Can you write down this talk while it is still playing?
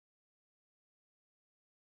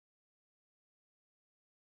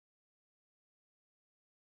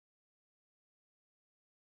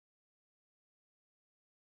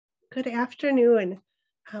Good afternoon.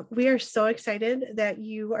 We are so excited that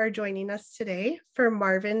you are joining us today for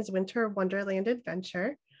Marvin's Winter Wonderland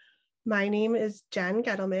Adventure. My name is Jen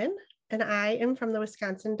Gettleman, and I am from the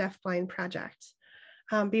Wisconsin Deafblind Project.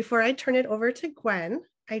 Before I turn it over to Gwen,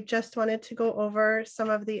 I just wanted to go over some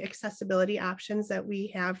of the accessibility options that we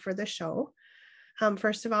have for the show.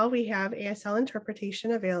 First of all, we have ASL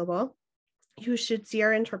interpretation available. You should see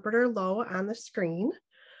our interpreter logo on the screen.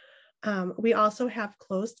 We also have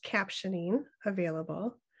closed captioning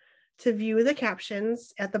available. To view the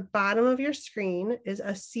captions, at the bottom of your screen is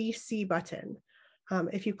a CC button.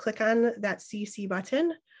 If you click on that CC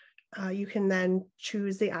button, you can then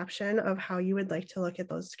choose the option of how you would like to look at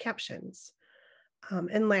those captions.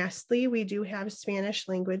 And lastly, we do have Spanish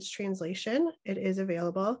language translation. It is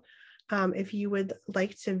available. If you would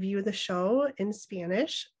like to view the show in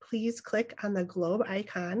Spanish, please click on the globe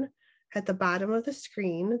icon at the bottom of the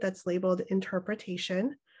screen that's labeled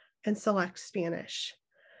interpretation and select Spanish.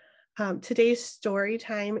 Today's story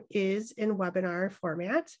time is in webinar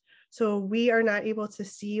format, so we are not able to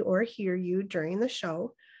see or hear you during the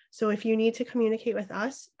show. So if you need to communicate with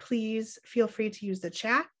us, please feel free to use the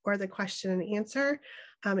chat or the question and answer,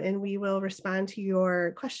 and we will respond to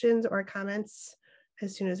your questions or comments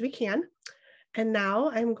as soon as we can. And now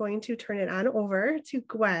I'm going to turn it on over to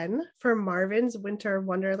Gwen for Marvin's Winter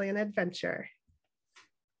Wonderland Adventure.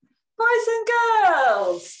 Boys and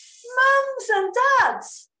girls, mums and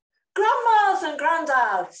dads, grandmas and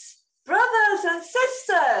granddads, brothers and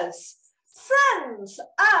sisters, friends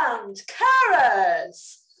and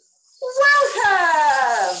carers,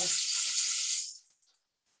 welcome!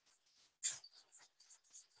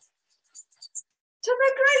 To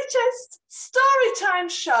the greatest storytime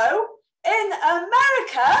show in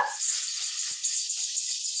America.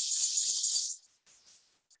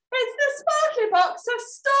 It's the Sparkly Box of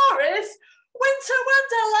Stories Winter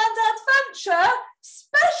Wonderland Adventure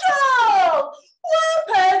Special!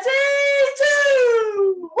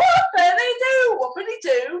 Whoopity-doo! Whoopity-doo!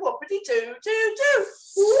 Whoopity-doo! Whoopity-doo-doo-doo!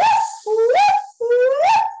 Whoop! Whoop!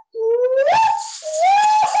 Whoop! Whoop!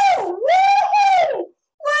 Woohoo! Woohoo!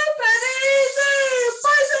 Whoopity-doo!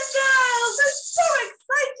 Boys and girls, it's so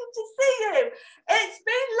exciting to see you. It's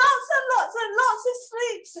been lots and lots and lots of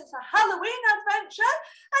sleep since a Halloween adventure,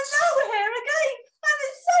 and now we're here again, and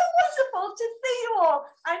it's so wonderful to see you all.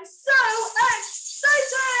 I'm so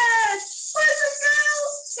excited! Boys and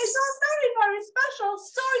girls, it's our very, very special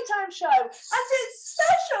storytime show, and it's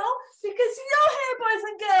special because you're here, boys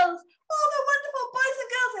and girls. All the wonderful boys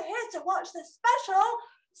and girls are here to watch the special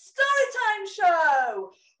storytime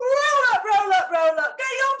show. Roll up, roll up, roll up.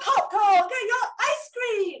 Get your popcorn, get your ice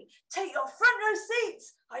cream. Take your front row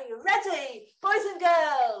seats. Are you ready, boys and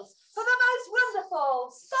girls, for the most wonderful,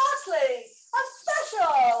 sparkling, and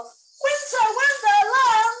special Winter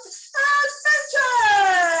Wonderland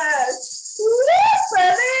Adventures?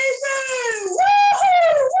 Whoopity-doo!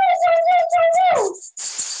 Woohoo! Woo-hoo-hoo-hoo-hoo!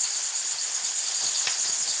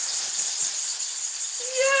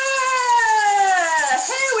 Yeah!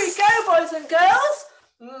 Here we go, boys and girls.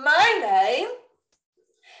 My name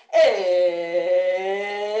is...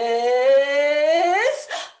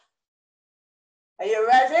 Are you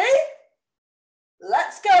ready?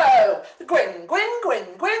 Let's go. Gwyn, Gwyn, Gwyn,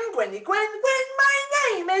 Gwyn, Gwynny, Gwyn, Gwyn. My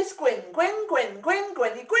name is Gwyn, Gwyn, Gwyn, Gwyn,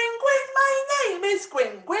 Gwynny, Gwyn, Gwyn. My name is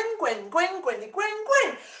Gwyn, Gwyn, Gwyn, Gwyn, Gwynny, Gwyn,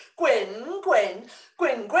 Gwyn. Gwyn, Gwyn,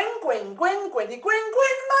 Gwyn, Gwyn, Gwyn, Gwyn, Gwynny, Gwyn,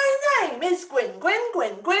 Gwyn. My name is Gwyn, Gwyn,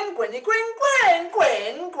 Gwyn, Gwyn, Gwynny, Gwyn, Gwyn.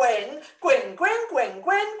 Gwyn, Gwyn, Gwyn, Gwyn, Gwyn,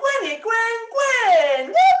 Gwyn, Gwynny, Gwyn,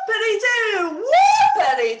 Gwyn. Whoopity-doo,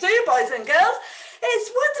 whoopity-doo, boys and girls.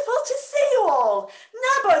 It's wonderful to see you all.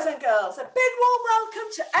 Now, boys and girls, a big warm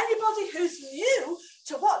welcome to anybody who's new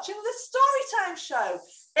to watching the Storytime show.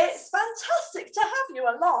 It's fantastic to have you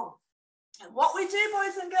along. And what we do,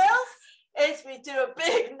 boys and girls, is we do a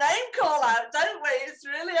big name call out, don't we? It's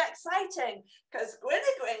really exciting because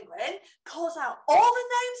Gwynny Gwyn Gwyn calls out all the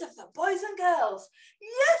names of the boys and girls.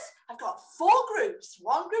 Yes, I've got 4 groups,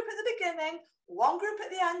 1 group at the beginning, 1 group at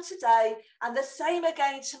the end today, and the same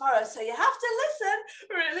again tomorrow. So you have to listen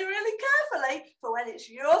really, really carefully for when it's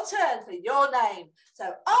your turn for your name. So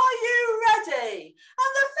are you ready?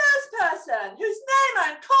 And the first person whose name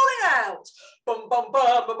I'm calling out, bum bum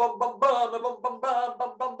bum bum bum bum bum bum bum bum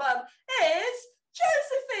bum bum bum, is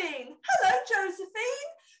Josephine. Hello,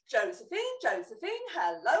 Josephine. Josephine, Josephine.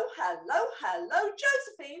 Hello, hello, hello,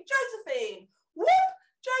 Josephine, Josephine. Whoop.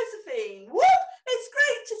 Josephine, whoop! It's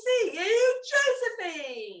great to see you,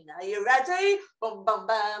 Josephine. Are you ready? Bum bum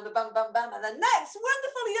bum bum bum bum. And the next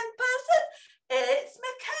wonderful young person, it's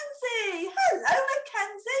Mackenzie. Hello,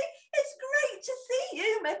 Mackenzie. It's great to see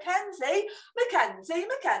you, Mackenzie, Mackenzie,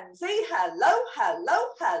 Mackenzie, hello, hello,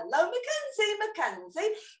 hello, Mackenzie,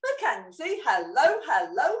 Mackenzie, Mackenzie, hello,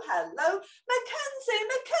 hello, hello, Mackenzie,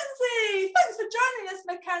 Mackenzie, thanks for joining us,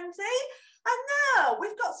 Mackenzie. And now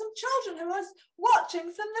we've got some children who are watching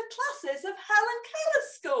from the classes of Helen Keller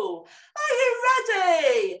School. Are you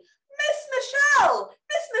ready? Miss Michelle,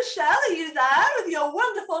 are you there with your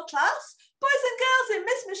wonderful class? Boys and girls in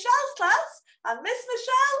Miss Michelle's class. And Miss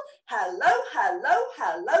Michelle, hello, hello,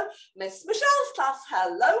 hello. Miss Michelle's class,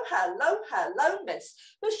 hello, hello, hello. Miss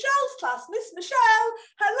Michelle's class, Miss Michelle,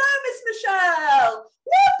 hello, Miss Michelle.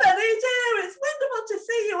 Whoopity-doo, it's wonderful to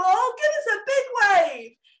see you all. Give us a big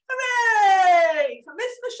wave. Hooray! For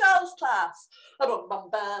Miss Michelle's class. Bum, bum,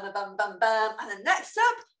 bam, bum, bum, bam. And then next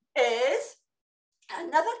up is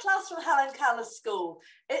another class from Helen Keller School.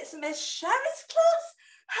 It's Miss Sherry's class.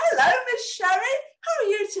 Hello, Miss Sherry. How are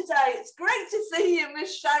you today? It's great to see you,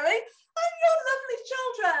 Miss Sherry. And your lovely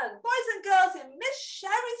children, boys and girls in Miss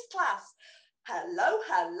Sherry's class. Hello,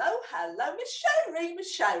 hello, hello, Miss Sherry,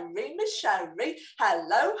 Miss Sherry, Miss Sherry.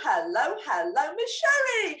 Hello, hello, hello, Miss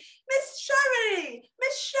Sherry, Miss Sherry,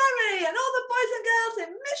 Miss Sherry, and all the boys and girls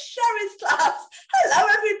in Miss Sherry's class. Hello,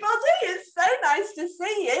 everybody. It's so nice to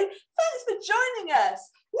see you. Thanks for joining us.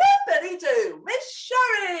 Whoopity-doo, Miss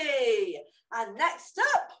Sherry. And next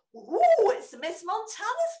up, it's Miss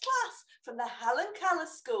Montana's class from the Helen Keller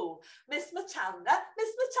School. Miss Montana,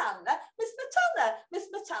 Miss Montana, Miss Montana,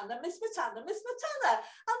 Miss Montana, Miss Montana, Miss Montana.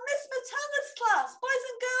 And Miss Montana's class, boys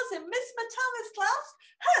and girls in Miss Montana's class.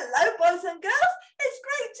 Hello, boys and girls. It's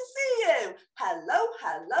great to see you. Hello,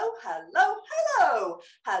 hello, hello, hello.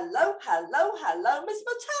 Hello, hello, hello, Miss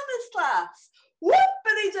Montana's class.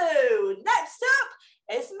 Whoopity-doo. Next up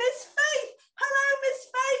is Miss Faith. Hello, Miss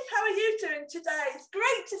Faith. How are you doing today? It's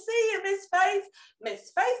great to see you, Miss Faith.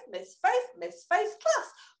 Miss Faith, Miss Faith, Miss Faith class.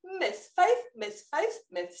 Miss Faith, Miss Faith,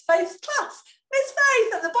 Miss Faith class. Miss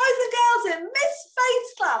Faith and the boys and girls in Miss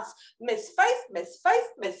Faith's class. Miss Faith, Miss Faith,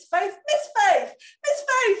 Miss Faith, Miss Faith, Miss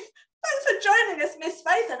Faith. Thanks for joining us, Miss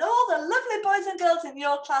Faith, and all the lovely boys and girls in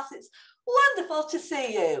your class. It's wonderful to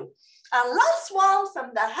see you. And last one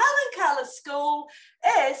from the Helen Keller School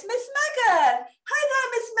is Miss Megan. Hi there,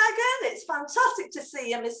 Miss Megan. It's fantastic to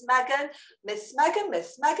see you, Miss Megan. Miss Megan,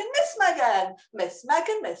 Miss Megan, Miss Megan. Miss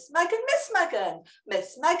Megan, Miss Megan, Miss Megan.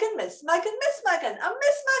 Miss Megan, Miss Megan, Miss Megan. And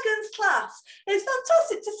Miss Megan's class. It's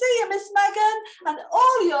fantastic to see you, Miss Megan, and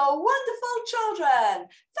all your wonderful children.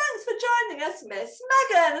 Thanks for joining us, Miss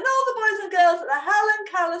Megan, and all the boys and girls at the Helen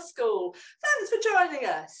Keller School. Thanks for joining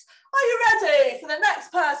us. Are you ready for the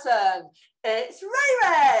next person? It's Ray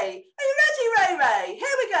Ray. Are you ready, Ray Ray?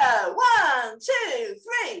 Here we go. 1, 2,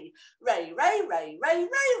 3. Ray Ray, Ray Ray,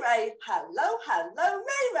 Ray Ray. Hello, hello,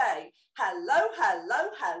 Ray Ray. Hello, hello,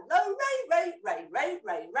 hello, Ray Ray, Ray Ray,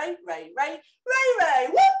 Ray Ray, Ray Ray, Ray Ray.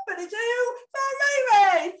 Whoopity-doo for Ray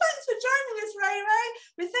Ray. Thanks for joining us, Ray Ray.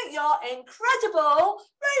 We think you're incredible,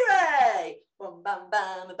 Ray Ray. Bum, bam,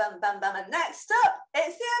 bam, bam, bam, bam. And next up,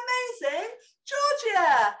 it's the amazing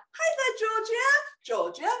Georgia. Hi there, Georgia.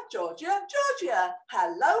 Georgia, Georgia, Georgia.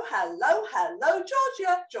 Hello, hello, hello,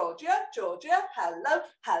 Georgia, Georgia, Georgia. Hello,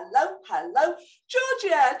 hello, hello,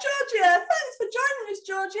 Georgia, Georgia. Thanks for joining us,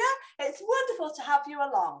 Georgia. It's wonderful to have you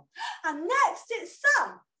along. And next, it's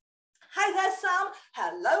Sam. Hi there, Sam.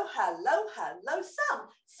 Hello, hello, hello, Sam.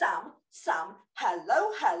 Sam, Sam.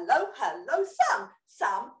 Hello, hello, hello, Sam.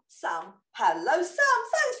 Sam, Sam. Hello, Sam.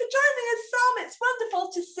 Thanks for joining us, Sam. It's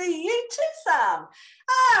wonderful to see you too, Sam.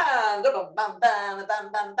 And bam, bam, bam,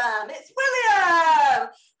 bam, bam, bam. It's William.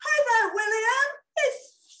 Hi there, William. It's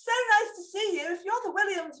so nice to see you. If you're the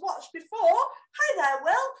Williams watched before, hi there,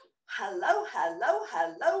 Will. Hello, hello,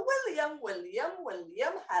 hello, William, William,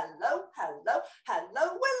 William, hello, hello,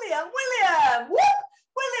 hello, William, William, whoop,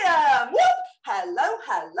 William, whoop, hello,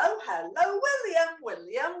 hello, hello, William,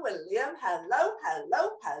 William, William, hello,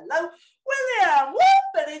 hello, hello, William,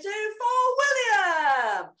 whoopity-doo for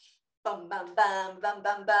William. Bum, bam, bam, bam,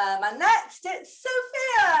 bam, bam. And next it's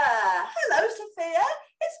Sophia. Hello, Sophia.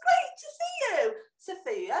 It's great to see you.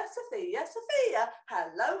 Sophia, Sophia, Sophia.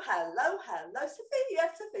 Hello, hello, hello, Sophia,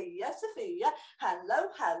 Sophia, Sophia. Hello,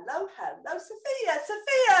 hello, hello, Sophia,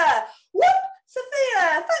 Sophia. Whoop,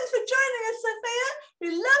 Sophia. Thanks for joining us, Sophia. We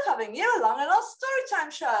love having you along in our Storytime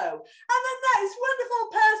show. And the next wonderful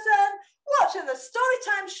person watching the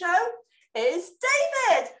Storytime show is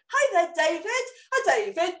David. Hi there, David.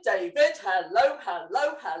 David, David. Hello,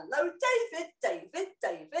 hello, hello, David, David,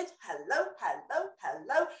 David. Hello, hello,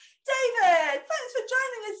 hello, David. Thanks for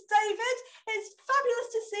joining us, David. It's fabulous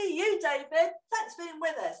to see you, David. Thanks for being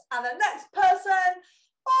with us. And the next person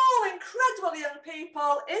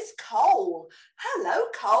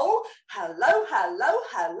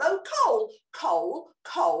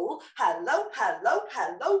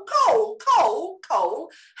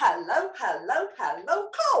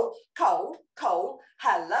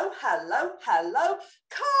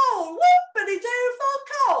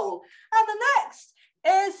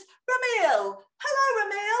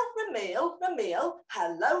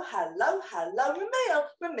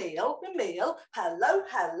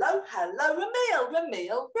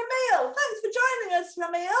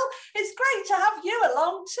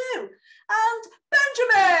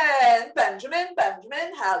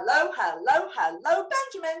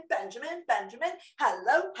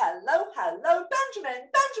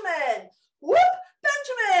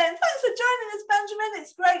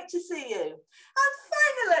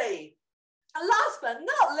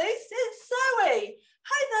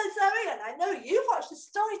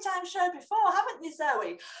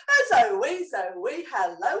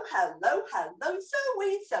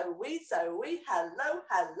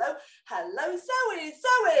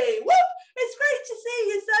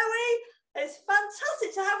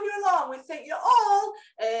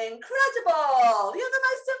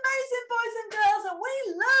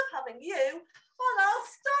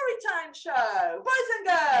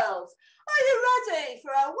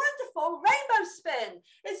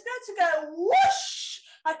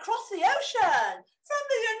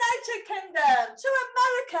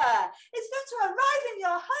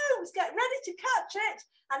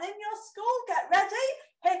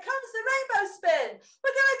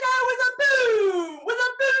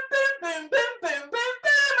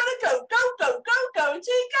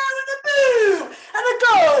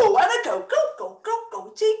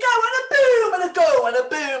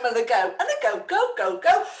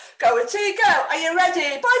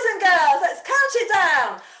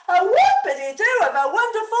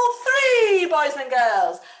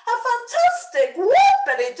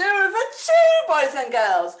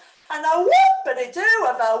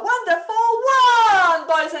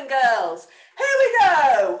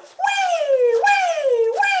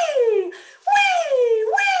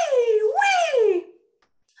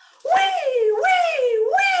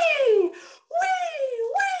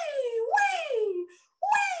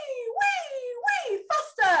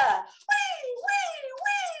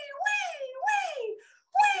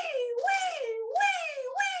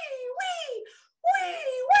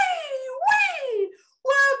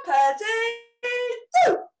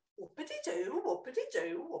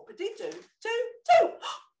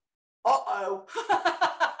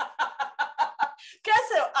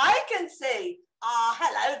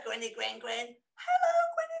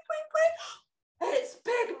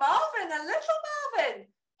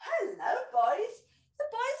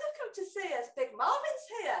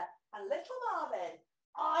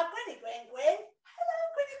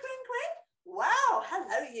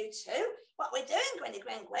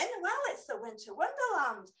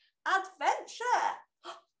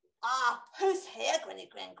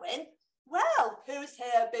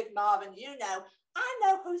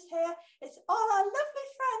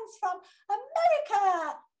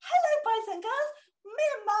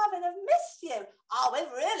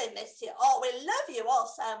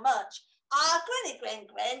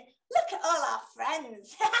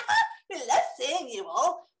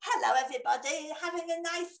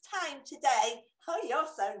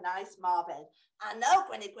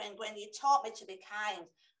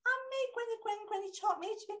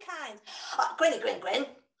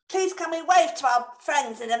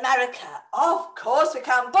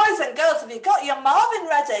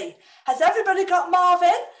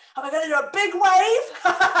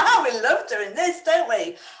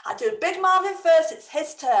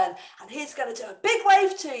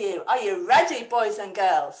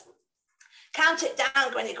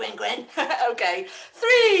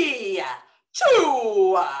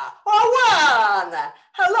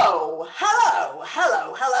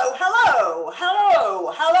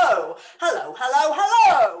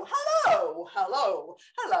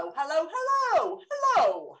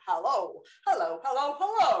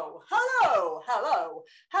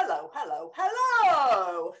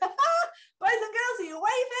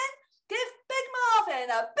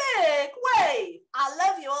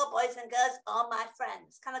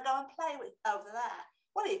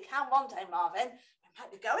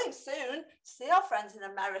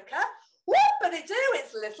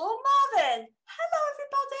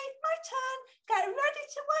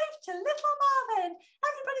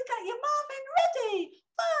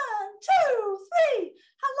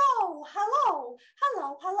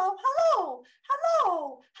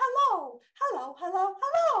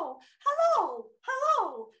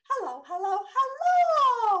hello, hello, hello,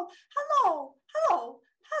 hello, hello, hello,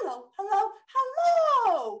 hello, hello,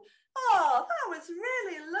 hello. Oh, that was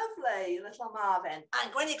really lovely, little Marvin.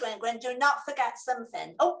 And Gwynny, Gwyn, do not forget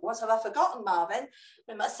something. Oh, what have I forgotten, Marvin?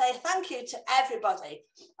 We must say thank you to everybody.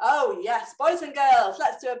 Oh, yes, boys and girls,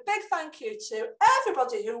 let's do a big thank you to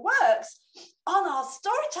everybody who works on our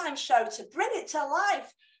Storytime show to bring it to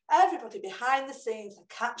life. Everybody behind the scenes, the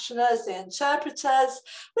captioners, the interpreters.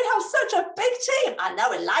 We have such a big team. I know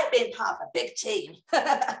we like being part of a big team.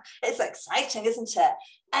 It's exciting, isn't it?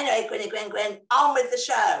 Anyway, Gwyn, on with the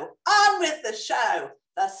show. On with the show.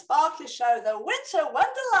 The sparkly show, the Winter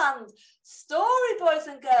Wonderland story, boys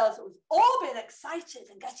and girls, that we've all been excited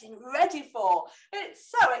and getting ready for.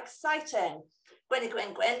 It's so exciting.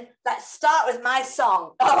 Gwyn, let's start with my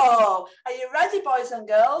song. Oh, are you ready, boys and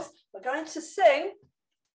girls? We're going to sing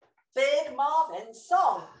Big Marvin's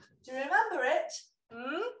song. Do you remember it?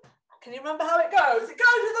 Can you remember how it goes? It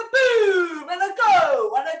goes with a boom and a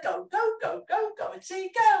go and a go, go, go, go, go, and tea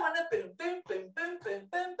go and a boom, boom, boom, boom, boom,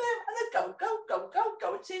 boom, boom, and a go, go, go, go,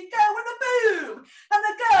 go, and tea go and a boom and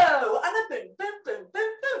a go and a boom, boom, boom,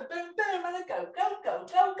 boom, boom, boom, boom, and a go, go, go,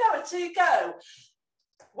 go, go, and tea go.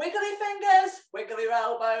 Wiggly fingers, wiggle your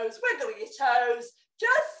elbows, wiggle your toes.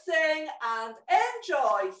 Just sing and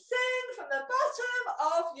enjoy. Sing from the bottom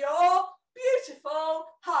of your beautiful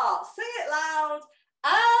heart. Sing it loud.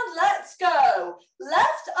 And let's go.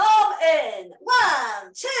 Left arm in.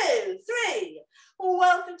 1, 2, 3.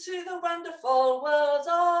 Welcome to the wonderful world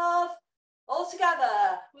of, all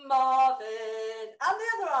together, Marvin. And the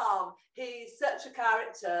other arm. He's such a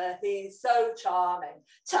character. He's so charming.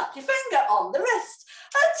 Tap your finger on the wrist.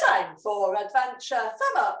 A time for adventure.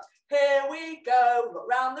 Thumb up. Here we go. Look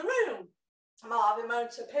round the room. Marvin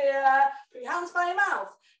won't appear. Put your hands by your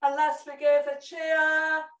mouth. And let's give a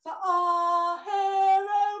cheer for our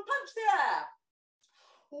hero. Punch the air.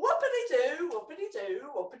 Whoopity-doo, whoopity-doo,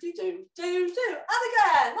 whoopity-doo, do-do. And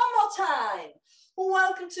again, one more time.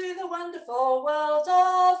 Welcome to the wonderful world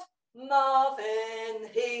of Marvin.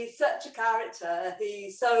 He's such a character.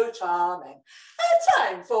 He's so charming. A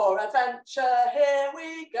time for adventure. Here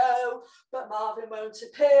we go. But Marvin won't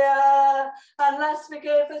appear unless we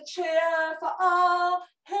give a cheer for our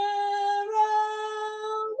hero.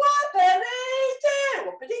 Whoopity-doo,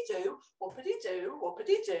 whoopity-doo, whoopity-doo,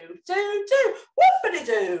 whoopity-doo, do-do,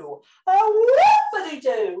 whoopity-doo,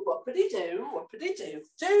 whoopity-doo, whoopity-doo, whoopity-doo,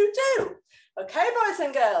 do-do. Okay, boys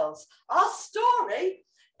and girls, our story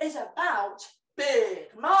is about Big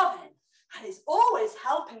Marvin, and he's always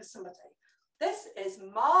helping somebody. This is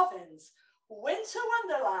Marvin's Winter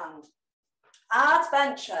Wonderland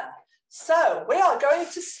adventure. So we are going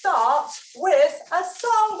to start with a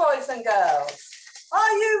song, boys and girls.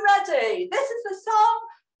 Are you ready? This is the song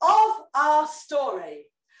of our story.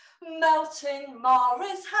 Melting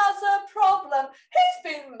Morris has a problem.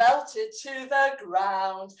 He's been melted to the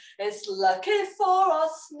ground. It's lucky for our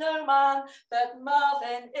snowman that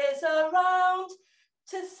Marvin is around.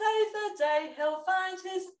 To save the day, he'll find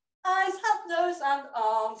his eyes, hat, nose and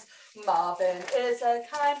arms. Marvin is a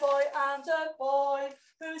kind boy and a boy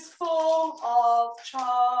who's full of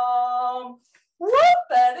charm.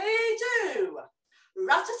 Whoopity-doo!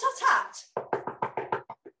 Rat-a-tat-tat!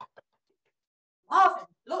 Marvin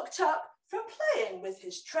looked up from playing with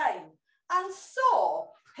his train and saw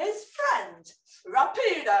his friend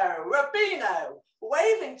Rapino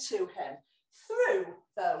waving to him through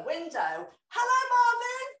the window. Hello,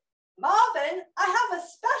 Marvin. Marvin, I have a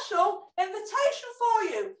special invitation for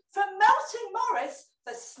you from Melting Morris,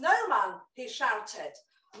 the snowman, he shouted.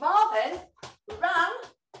 Marvin ran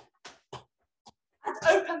and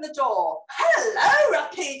opened the door. Hello,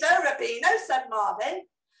 Rapino, said Marvin.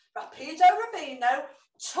 Rapino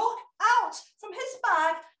took out from his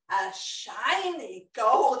bag a shiny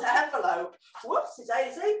gold envelope. Whoopsie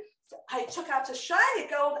daisy. He took out a shiny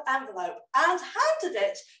gold envelope and handed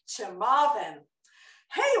it to Marvin.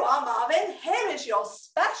 Here you are, Marvin. Here is your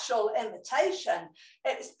special invitation.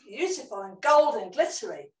 It's beautiful and gold and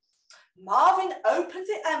glittery. Marvin opened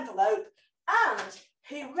the envelope and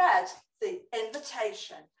he read the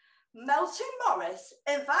invitation. Melting Morris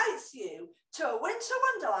invites you to a Winter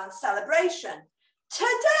Wonderland celebration.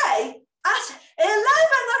 Today at 11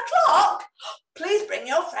 o'clock. Please bring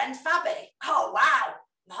your friend Fabi. Oh, wow.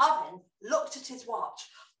 Marvin looked at his watch.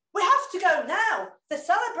 We have to go now. The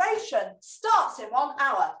celebration starts in 1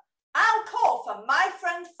 hour. I'll call for my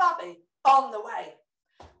friend Fabi on the way.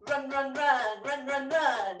 Run, run, run, run, run, run,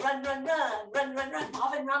 run, run, run, run, run, run.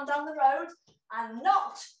 Marvin ran down the road and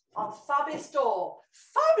knocked on Fabi's door.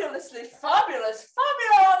 Fabulously fabulous,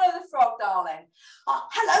 Fabiana the frog, darling. Oh,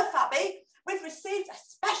 hello, Fabi. We've received a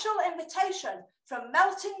special invitation from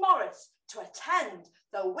Melting Morris to attend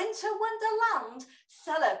the Winter Wonderland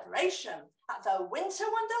celebration at the Winter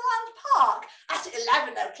Wonderland Park at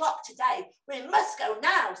 11 o'clock today. We must go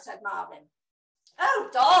now, said Marvin. Oh,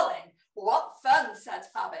 darling, what fun, said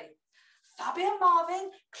Fabi. Fabi and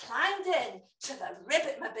Marvin climbed in to the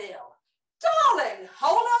Ribbit-mobile. Darling,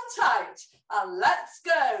 hold on tight and let's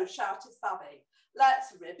go, shouted Fabi.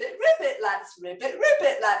 Let's ribbit, ribbit, let's ribbit,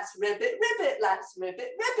 ribbit, let's ribbit, ribbit, let's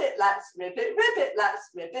ribbit, ribbit, let's ribbit, ribbit, let's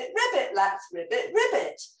ribbit, ribbit, let's ribbit,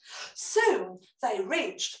 ribbit. Soon they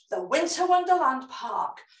reached the Winter Wonderland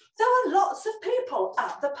Park. There were lots of people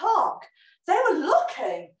at the park. They were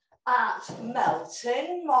looking at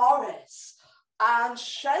Melting Morris and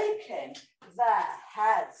shaking their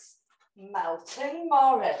heads. Melting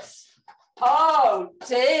Morris. Oh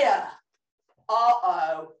dear.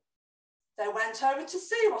 Uh-oh. They went over to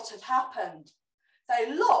see what had happened.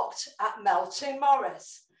 They looked at Melting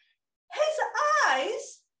Morris. His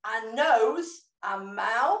eyes and nose and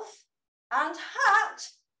mouth and hat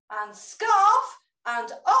and scarf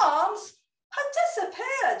and arms had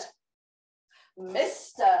disappeared.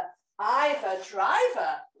 Mr. Ivor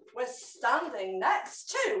Driver was standing next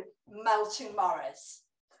to Melting Morris.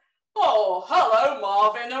 Oh, hello,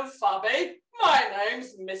 Marvin and Fabi. My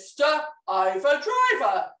name's Mr. Ivor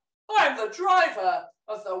Driver. I'm the driver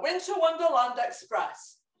of the Winter Wonderland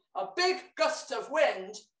Express. A big gust of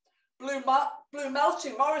wind blew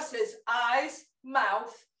Melting Morris's eyes,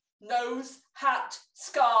 mouth, nose, hat,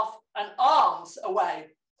 scarf and arms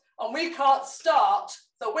away. And we can't start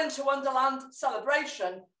the Winter Wonderland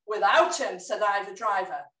celebration without him, said Ivor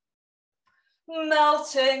Driver.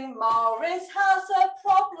 Melting Morris has a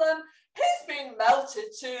problem. He's been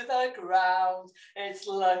melted to the ground. It's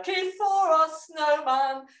lucky for our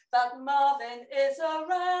snowman that Marvin is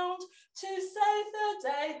around. To save the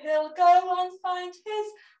day, he'll go and find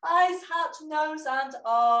his eyes, hat, nose and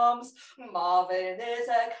arms. Marvin is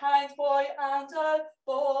a kind boy and a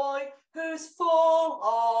boy who's full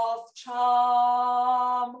of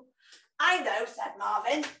charm. I know, said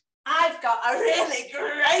Marvin. I've got a really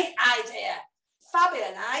great idea. Fabi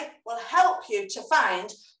and I will help you to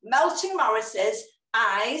find Melting Morris's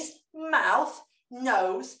eyes, mouth,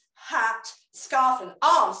 nose, hat, scarf and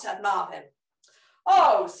arms, said Marvin.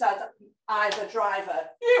 Oh, said Ivor Driver,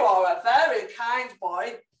 you are a very kind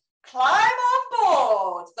boy. Climb on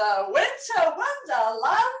board the Winter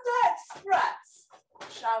Wonderland Express,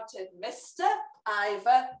 shouted Mr.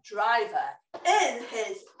 Ivor Driver. In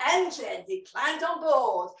his engine, he climbed on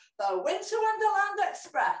board the Winter Wonderland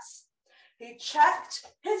Express. He checked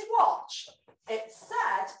his watch. It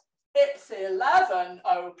said, it's 11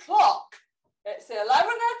 o'clock. It's 11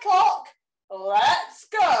 o'clock. Let's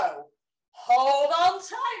go. Hold on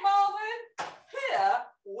tight, Marvin. Here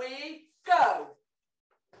we go.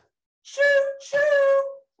 Choo, choo,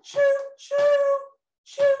 choo, choo,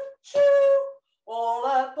 choo, choo. All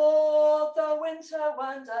aboard the Winter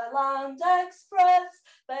Wonderland Express.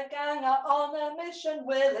 The gang are on a mission.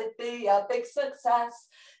 Will it be a big success?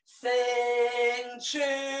 Sing choo,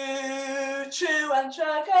 choo and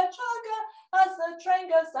chugga, chugga as the train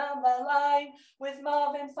goes down the line. With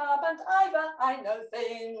Marvin, Fab and Ivor, I know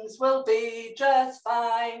things will be just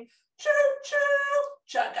fine. Choo,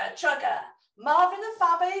 choo, chugga, chugga. Marvin and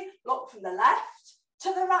Fabi look from the left to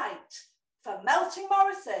the right for Melting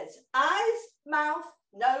Morris's eyes, mouth,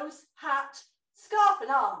 nose, hat, scarf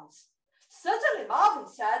and arms. Suddenly Marvin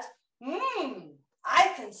said,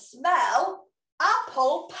 I can smell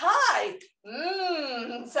apple pie.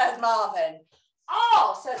 Said Marvin.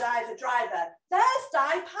 Oh, said Ivor Driver, there's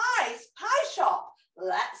Di Pie's pie shop.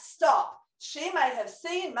 Let's stop. She may have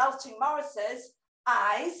seen Melting Morris's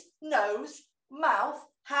eyes, nose, mouth,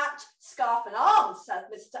 hat, scarf and arms, said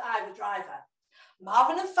Mr. Ivor Driver.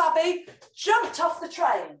 Marvin and Fabi jumped off the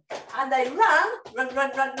train and they run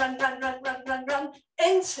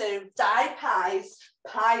into Di Pie's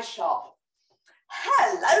pie shop.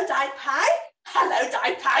 Hello, Di Pie. Hello,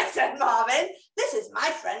 Di Pie, said Marvin. This is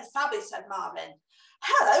my friend Fabi, said Marvin.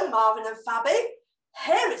 Hello, Marvin and Fabi.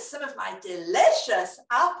 Here is some of my delicious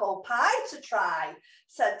apple pie to try,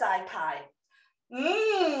 said Di Pie.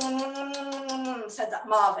 Said that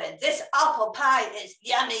Marvin. This apple pie is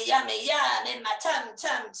yummy, yummy, yum in my tum.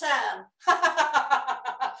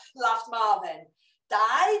 Laughed Marvin.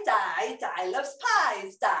 Di loves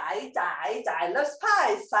pies. Di loves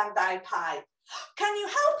pies, sang Di Pie. Can you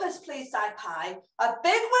help us, please, Di Pie? A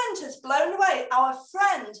big wind has blown away our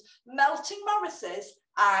friend Melting Morris's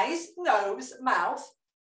eyes, nose, mouth,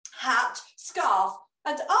 hat, scarf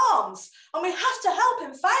and arms, and we have to help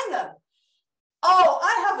him find them. Oh,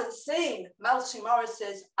 I haven't seen Melting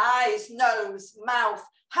Morris's eyes, nose, mouth,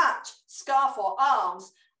 hat, scarf scarf or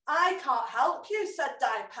arms. I can't help you, said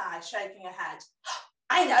Di-Pie, shaking her head.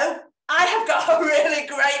 I know, I have got a really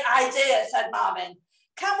great idea, said Marvin.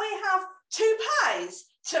 Can we have 2 pies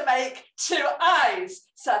to make 2 eyes,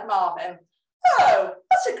 said Marvin. Oh,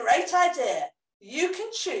 that's a great idea. You can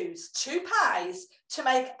choose 2 pies to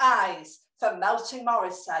make eyes for Melting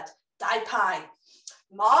Morris, said Di-Pie.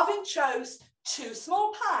 Marvin chose 2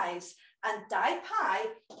 small pies and Di-Pie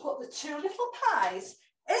put the 2 little pies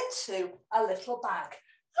into a little bag.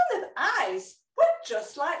 And the eyes were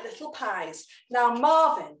just like little pies. Now,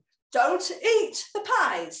 Marvin, don't eat the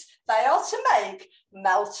pies. They are to make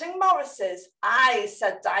Melting Morris's eyes,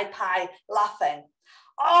 said Di-Pie, laughing.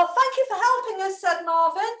 Oh, thank you for helping us, said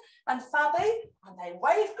Marvin and Fabi, and they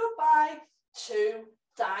waved goodbye to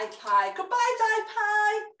Di-Pie. Goodbye,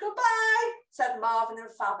 Di-Pie, goodbye, said Marvin and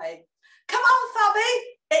Fabi. Come on, Fabi,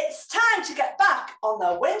 it's time to get back on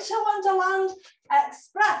the Winter Wonderland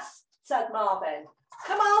Express, said Marvin.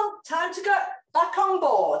 Come on, time to get back on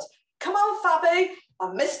board. Come on, Fabi.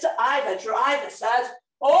 And Mr. Ivor Driver said,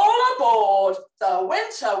 all aboard the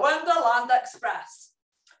Winter Wonderland Express.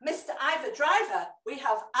 Mr. Ivor Driver, we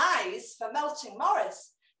have eyes for Melting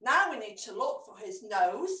Morris. Now we need to look for his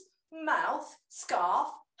nose, mouth, scarf,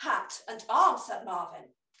 hat and arms, said Marvin.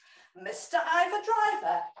 Mr. Ivor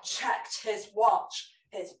Driver checked his watch,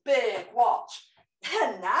 his big watch,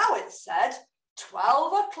 and now it said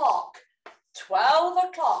 12 o'clock. 12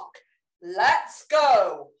 o'clock. Let's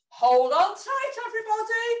go. Hold on tight,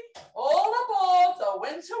 everybody. All aboard the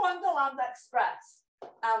Winter Wonderland Express.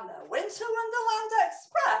 And the Winter Wonderland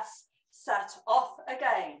Express set off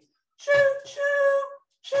again. Choo-choo,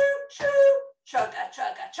 choo-choo, chugga,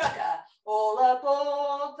 chugga, chugga. All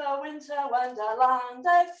aboard the Winter Wonderland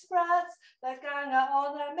Express. The gang are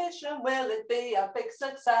on a mission. Will it be a big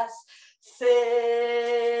success?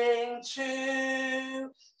 Sing,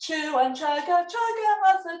 choo, choo and chugga, chugga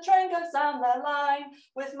as the train goes down the line.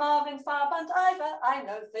 With Marvin, Fab and Ivor, I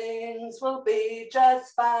know things will be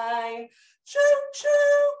just fine. Choo, choo,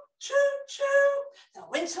 choo, choo. The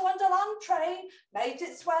Winter Wonderland train made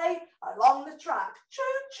its way along the track. Choo,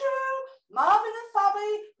 choo. Marvin and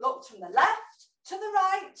Fabi looked from the left to the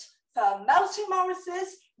right for Melting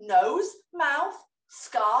Morris's nose, mouth,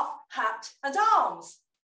 scarf, hat and arms.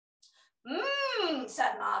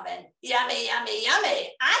 Said Marvin. Yummy, yummy,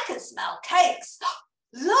 yummy. I can smell cakes.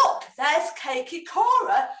 Look, there's Cakey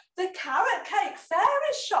Cora, the carrot cake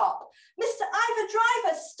fairy shop. Mr. Ivor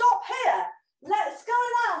Driver, stop here. Let's go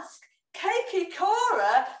and ask Cakey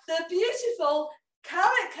Cora, the beautiful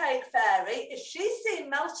carrot cake fairy, if she's seen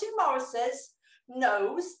Melting Morris's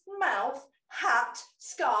nose, mouth, hat,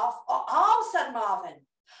 scarf or arm, said Marvin.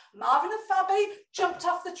 Marvin and Fabi jumped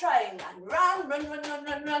off the train and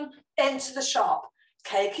run into the shop.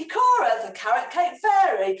 Cakey Cora, the carrot cake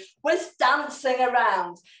fairy, was dancing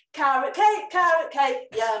around. Carrot cake,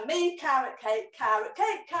 yummy carrot cake, carrot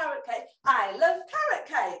cake, carrot cake. I love carrot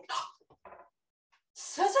cake.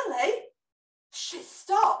 Suddenly, she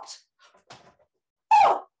stopped.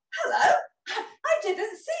 Oh, hello. I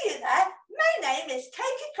didn't see you there. My name is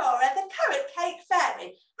Cakey Cora, the carrot cake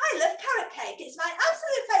fairy. I love carrot cake. It's my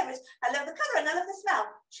absolute favourite. I love the colour and I love the smell,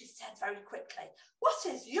 she said very quickly. What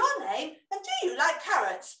is your name and do you like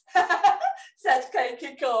carrots? said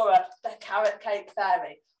Cakey Cora, the carrot cake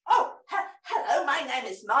fairy. Oh, hello, my name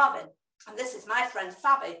is Marvin and this is my friend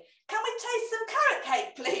Fabi. Can we taste some carrot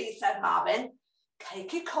cake, please? said Marvin.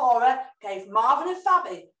 Cakey Cora gave Marvin and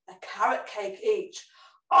Fabi a carrot cake each.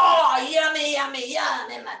 Oh, yummy, yummy, yum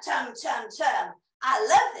in my tum, tum, tum. I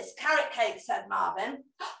love this carrot cake, said Marvin.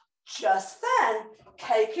 Just then,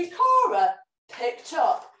 Cakey Cora picked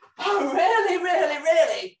up a really, really,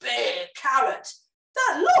 really big carrot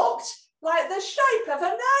that looked like the shape of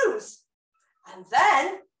a nose. And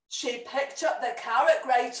then she picked up the carrot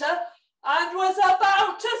grater and was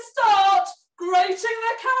about to start grating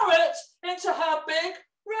the carrot into her big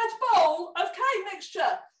red bowl of cake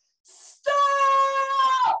mixture.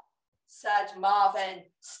 Stop, said Marvin.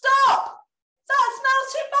 Stop! That's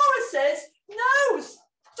Melting Morris's nose.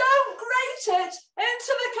 Don't grate it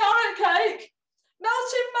into the carrot cake.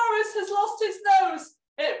 Melting Morris has lost his nose.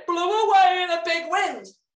 It blew away in a big wind.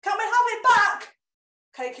 Can we have it back?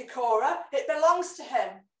 Cakey Cora, it belongs to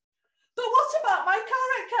him. But what about my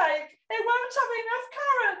carrot cake? It won't have enough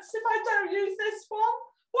carrots if I don't use this one.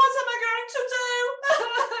 What am I going to do?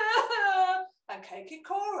 And Cakey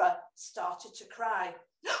Cora started to cry.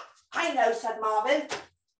 I know, said Marvin.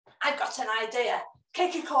 I've got an idea.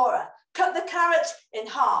 Cakey Cora, cut the carrot in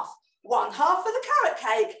half. 1 half for the carrot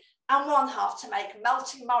cake and 1 half to make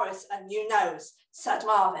Melting Morris a new nose, said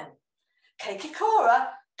Marvin. Cakey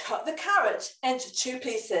Cora cut the carrot into 2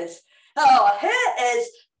 pieces. Oh, here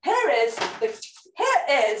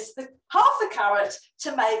is the half the carrot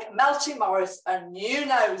to make Melting Morris a new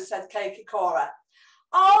nose, said Cakey Cora.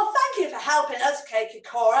 Oh, thank you for helping us, Cakey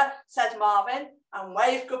Cora, said Marvin, and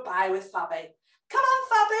waved goodbye with Fabby. Come on,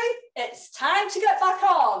 Fabby, it's time to get back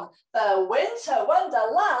on the Winter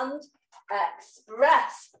Wonderland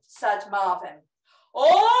Express, said Marvin.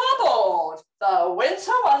 All aboard the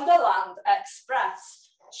Winter Wonderland Express,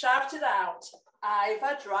 shouted out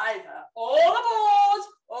Ivor Driver. All aboard,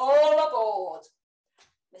 all aboard.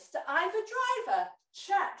 Mr. Ivor Driver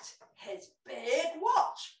checked his big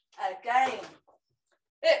watch again.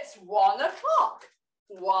 It's 1 o'clock.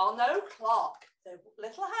 1 o'clock. The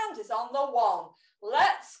little hand is on the 1.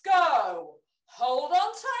 Let's go. Hold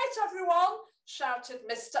on tight, everyone, shouted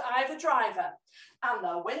Mr. Ivor Driver. And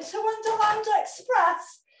the Winter Wonderland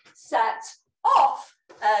Express set off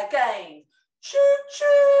again.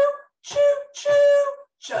 Choo-choo, choo-choo,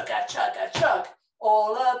 chugga, chug.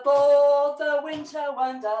 All aboard the Winter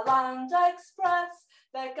Wonderland Express.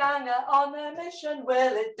 The gang are on a mission.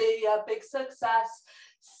 Will it be a big success?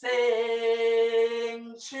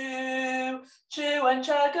 Sing, choo, choo and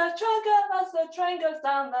chugga, chugga as the train goes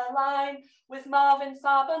down the line. With Marvin,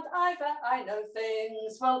 Fab and Ivor, I know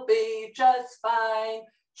things will be just fine.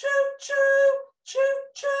 Choo, choo, choo,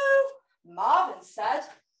 choo. Marvin said,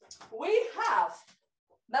 we have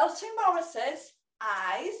Melting Morris's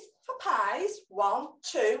eyes for pies, 1,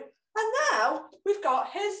 2, and now we've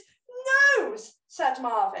got his nose, said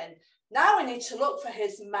Marvin. Now we need to look for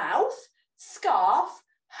his mouth, scarf,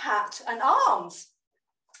 hat and arms.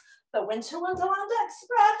 The Winter Wonderland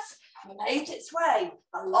Express made its way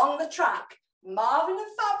along the track. Marvin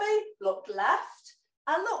and Fabby looked left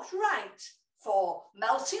and looked right for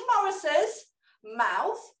Melting Morris's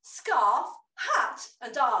mouth, scarf, hat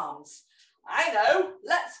and arms. I know,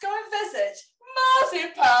 let's go and visit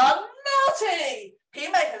Marzipan Marty. He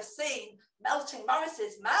may have seen Melting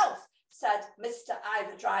Morris's mouth, said Mr.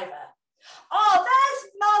 Ivor Driver. Oh,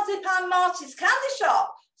 there's Marzipan Marty's candy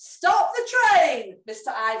shop. Stop the train,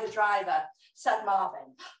 Mr. Ivor Driver, said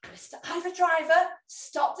Marvin. Mr. Ivor Driver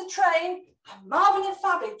stopped the train and Marvin and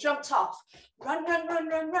Fabby jumped off. Run, run, run,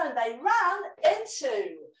 run, run. They ran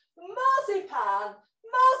into Marzipan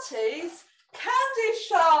Marty's candy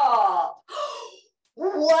shop.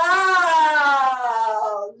 Wow!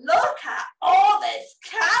 Look at all this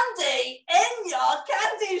candy in your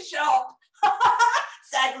candy shop,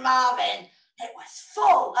 said Marvin. It was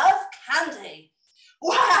full of candy.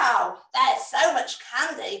 Wow, there's so much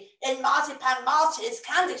candy in Marzipan Marty's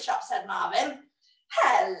candy shop, said Marvin.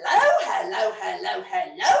 Hello, hello, hello,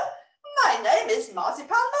 hello. My name is Marzipan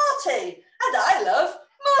Marty and I love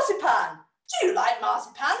marzipan. Do you like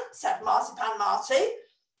marzipan? Said Marzipan Marty.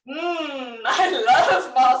 I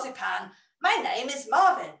love marzipan. My name is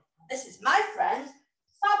Marvin. This is my friend,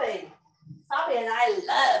 Fabby. Fabby and I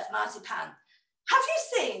love marzipan. Have you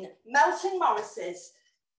seen Melting Morris's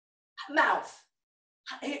mouth?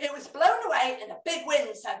 It was blown away in a big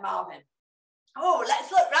wind, said Marvin. Oh,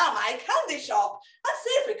 let's look round my candy shop and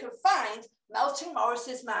see if we can find Melting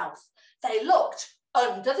Morris's mouth. They looked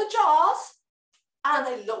under the jars and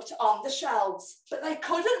they looked on the shelves, but they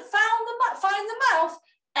couldn't find the mouth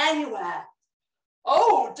anywhere.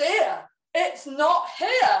 Oh dear, it's not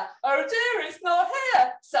here. Oh dear, it's not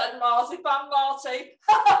here, said Marzipan Marty,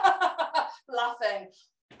 laughing.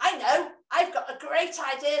 I know, I've got a great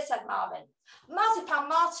idea, said Marvin. Marzipan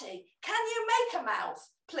Marty, can you make a mouth,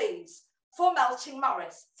 please, for Melting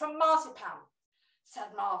Morris from marzipan,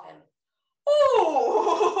 said Marvin.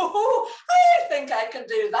 Oh, I think I can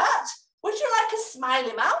do that. Would you like a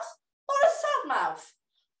smiley mouth or a sad mouth?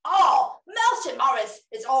 Oh, Melting Morris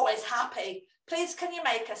is always happy. Please, can you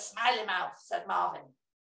make a smiley mouth, said Marvin.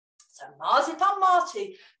 So Marzipan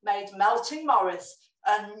Marty made Melting Morris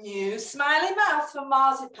a new smiley mouth for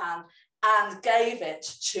marzipan and gave it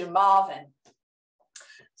to Marvin.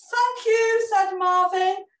 Thank you, said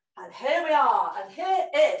Marvin. And here we are. And here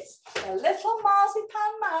is the little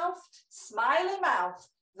marzipan mouth, smiley mouth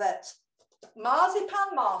that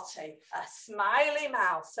Marzipan Marty, a smiley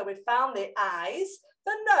mouth. So we found the eyes,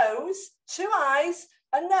 the nose, 2 eyes,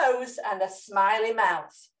 a nose and a smiley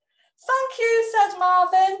mouth. Thank you, said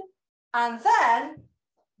Marvin. And then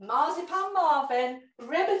Marzipan Marvin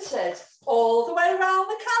ribbited all the way around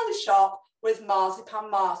the candy shop with Marzipan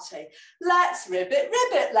Marty. Let's ribbit,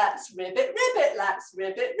 ribbit, let's ribbit, ribbit, let's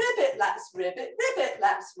ribbit, ribbit, let's ribbit, ribbit,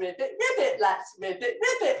 let's ribbit, ribbit, let's ribbit,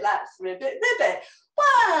 ribbit, let's ribbit, ribbit.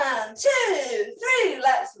 1, 2, 3,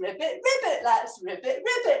 let's ribbit, ribbit, let's ribbit,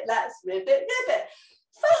 ribbit, let's ribbit, ribbit.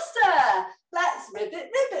 Faster! Let's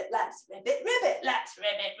ribbit, ribbit, let's ribbit, ribbit, let's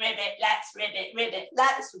ribbit, ribbit, let's ribbit, ribbit,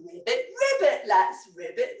 let's ribbit, ribbit, let's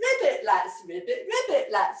ribbit, ribbit, let's ribbit,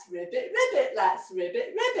 ribbit, let's ribbit, ribbit, let's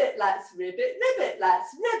ribbit, ribbit, let's ribbit, ribbit,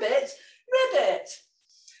 let's ribbit, ribbit.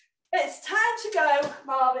 It's time to go,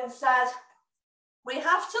 Marvin said. We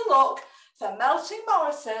have to look for Melting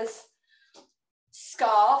Morris's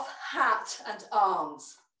scarf, hat and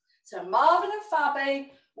arms. So Marvin and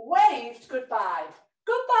Fabi waved goodbye.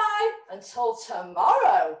 Goodbye until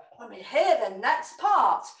tomorrow when we hear the next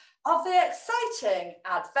part of the exciting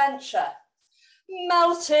adventure.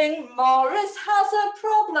 Melting Morris has a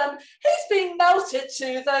problem. He's been melted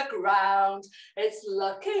to the ground. It's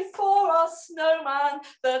lucky for our snowman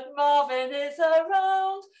that Marvin is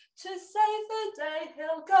around. To save the day,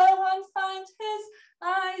 he'll go and find his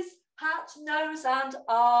eyes, hat, nose and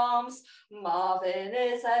arms. Marvin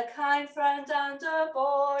is a kind friend and a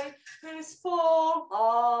boy who's full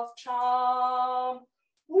of charm.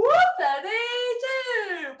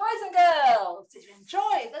 Whoop-a-dee-doo! Boys and girls, did you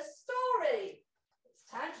enjoy the story? It's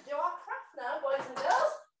time to do our craft now, boys and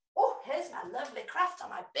girls. Oh, here's my lovely craft on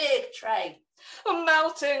my big tray.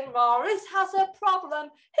 Melting Morris has a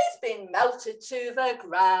problem. He's been melted to the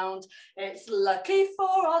ground. It's lucky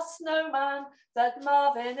for our snowman that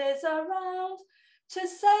Marvin is around. To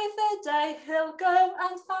save the day, he'll go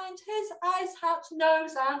and find his eyes, hat,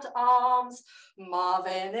 nose and arms.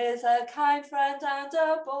 Marvin is a kind friend and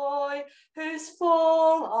a boy who's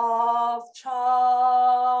full of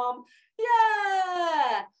charm.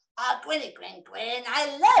 Yeah! Oh, Gwynny, Gwyn, Gwyn, I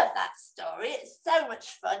love that story. It's so much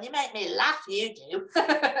fun. You make me laugh, you do.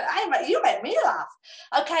 You make me laugh.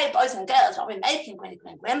 Okay, boys and girls, what are we making, Gwynny,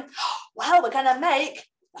 Gwyn, Gwyn? Well, we're going to make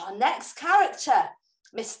our next character,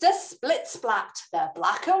 Mr. Split Splat, the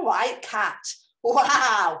black and white cat.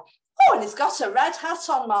 Wow. Oh, and he's got a red hat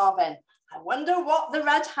on, Marvin. I wonder what the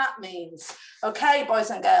red hat means. Okay,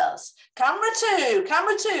 boys and girls. Camera two, come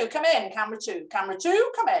in. Camera two, come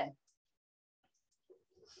in.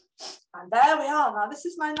 And there we are. Now, this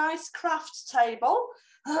is my nice craft table,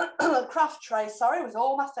 craft tray, sorry, with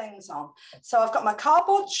all my things on. So I've got my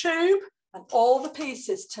cardboard tube and all the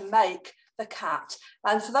pieces to make the cat.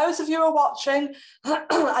 And for those of you who are watching,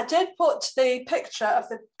 I did put the picture of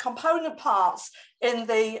the component parts in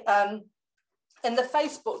the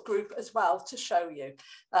Facebook group as well to show you,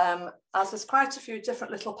 as there's quite a few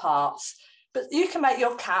different little parts. But you can make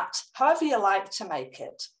your cat however you like to make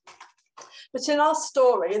it. But in our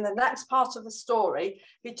story, in the next part of the story,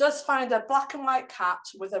 he does find a black and white cat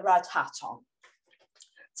with a red hat on.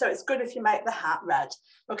 So it's good if you make the hat red.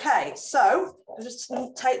 Okay, so I'll just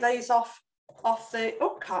take these off the,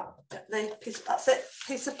 oh, can't get the piece, that's it,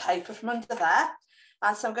 piece of paper from under there.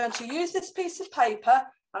 And so I'm going to use this piece of paper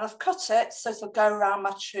and I've cut it so it'll go around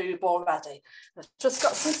my tube already. I've just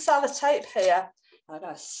got some sellotape here. And I'm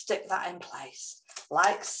going to stick that in place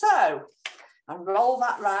like so and roll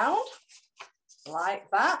that round like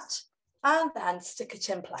that, and then stick it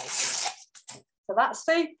in place. So that's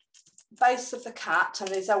the base of the cat, and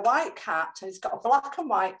he's a white cat, and he's got a black and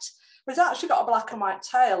white, well, he's actually got a black and white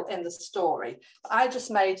tail in the story. I just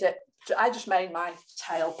made my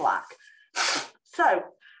tail black. So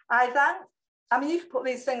I mean, you can put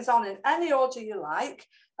these things on in any order you like.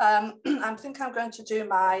 I think I'm going to do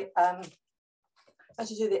my,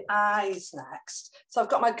 the eyes next. So I've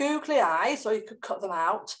got my googly eyes, or you could cut them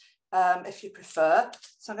out. If you prefer.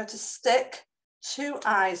 So I'm going to stick 2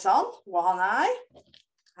 eyes on, one eye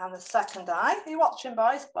and the second eye. Are you watching,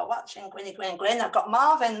 boys? Well, watching, Gwynny, Gwyn, Gwyn. I've got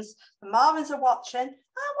Marvin's. The Marvins are watching.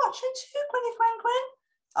 I'm watching too, Gwynny, Gwyn, Gwyn.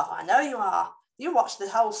 Oh, I know you are. You watched the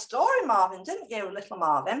whole story, Marvin, didn't you, little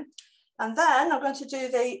Marvin? And then I'm going to do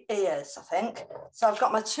the ears, I think. So I've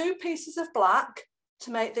got my 2 pieces of black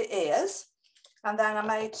to make the ears. And then I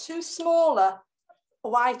made 2 smaller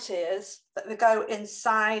white ears that they go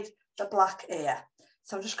inside the black ear.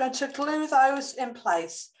 So I'm just going to glue those in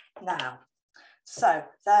place now. So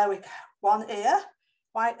there we go. 1 ear,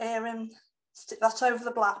 white ear, and stick that over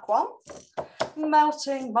the black one.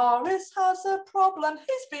 Melting Morris has a problem.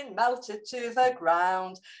 He's been melted to the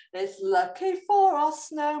ground. It's lucky for our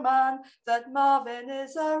snowman that Marvin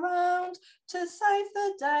is around. To save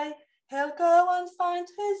the day, he'll go and find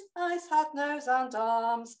his eyes, hat, nose and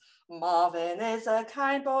arms. Marvin is a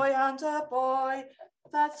kind boy and a boy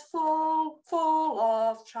that's full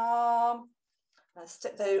of charm. Let's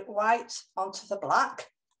stick the white onto the black.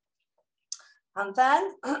 And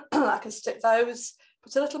then I can stick those,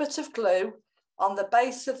 put a little bit of glue on the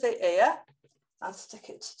base of the ear and stick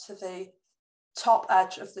it to the top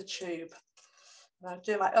edge of the tube. And I'll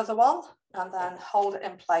do my other one and then hold it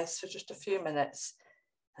in place for just a few minutes.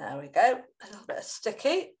 There we go. A little bit of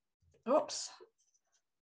sticky. Oops.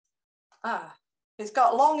 Ah, he's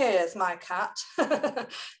got long ears, my cat.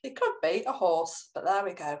 He could be a horse, but there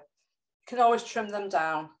we go. You can always trim them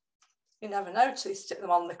down. You never know till you stick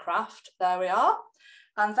them on the craft. There we are.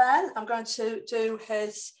 And then I'm going to do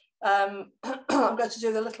his, I'm going to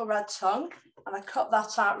do the little red tongue, and I cut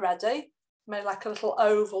that out ready, made like a little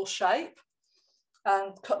oval shape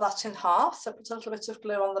and cut that in half. So put a little bit of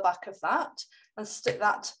glue on the back of that and stick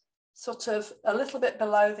that sort of a little bit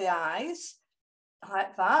below the eyes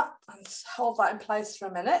like that, and hold that in place for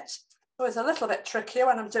a minute. Always a little bit trickier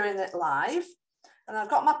when I'm doing it live. And I've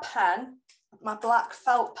got my pen, my black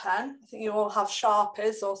felt pen. I think you all have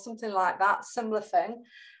Sharpies or something like that, similar thing.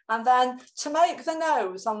 And then to make the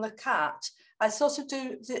nose on the cat, I sort of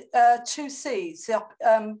do the, 2 C's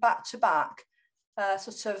back to back,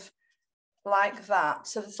 sort of like that.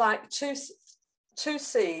 So there's like two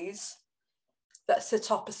C's that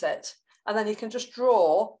sit opposite, and then you can just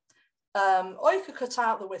draw, or you could cut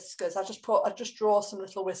out the whiskers. I just draw some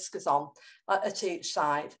little whiskers on at each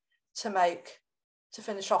side to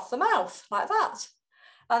finish off the mouth like that.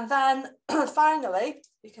 And then finally,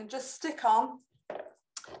 you can just stick on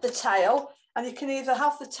the tail, and you can either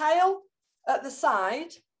have the tail at the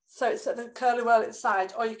side, so it's at the curly whirl at the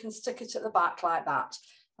side, or you can stick it at the back like that.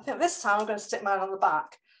 I think this time I'm going to stick mine on the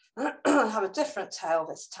back and have a different tail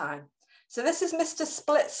this time. So this is Mr.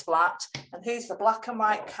 Split Splat, and he's the black and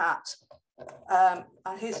white cat. And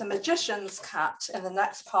he's a magician's cat in the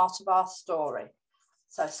next part of our story.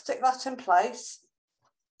 So stick that in place.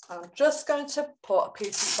 I'm just going to put a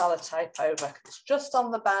piece of sellotape over. It's just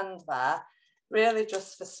on the bend there, really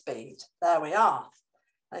just for speed. There we are.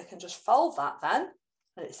 And you can just fold that then,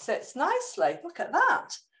 and it sits nicely. Look at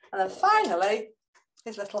that. And then finally,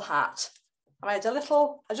 his little hat. I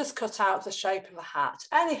just cut out the shape of a hat.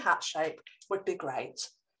 Any hat shape would be great.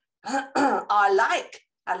 I like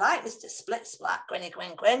Mr. Split Splat, Gwynny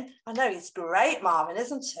Gwyn Gwyn. I know he's great, Marvin,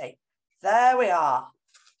 isn't he? There we are.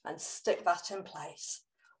 And stick that in place.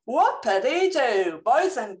 Whoopity-doo,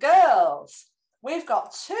 boys and girls. We've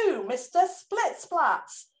got 2 Mr. Split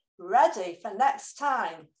Splats ready for next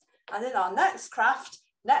time. And in our next craft,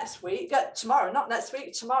 next week, tomorrow, not next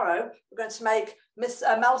week, tomorrow, we're going to make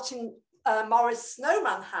Melting Morris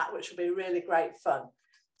snowman hat, which will be really great fun.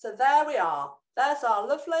 So there we are. There's our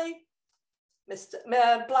lovely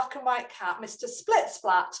black and white cat, Mr. Split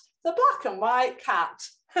Splat, the black and white cat.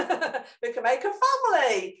 We can make a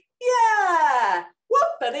family. Yeah.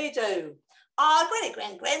 Whoopity-doo. Ah, Gwynny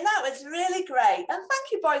Gwyn Gwyn, that was really great. And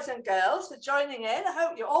thank you, boys and girls, for joining in. I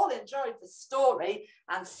hope you all enjoyed the story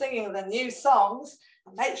and singing the new songs.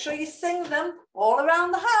 And make sure you sing them all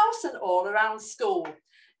around the house and all around school.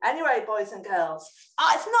 Anyway, boys and girls,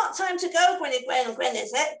 it's not time to go, Gwynny Gwyn Gwyn,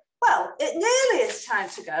 is it? Well, it nearly is time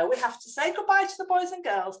to go. We have to say goodbye to the boys and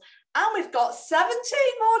girls, and we've got 17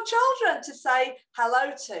 more children to say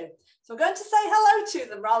hello to. So I'm going to say hello to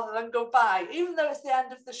them rather than goodbye, even though it's the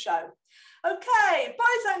end of the show. Okay,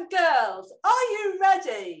 boys and girls, are you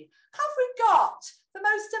ready? Have we got the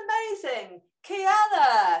most amazing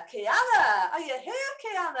Kiana? Kiana, are you here,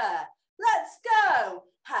 Kiana? Let's go.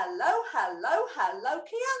 Hello, hello, hello,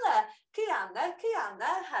 Kiana. Kiana,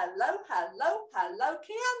 Kiana, hello, hello, hello,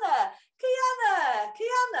 Kiana. Kiana,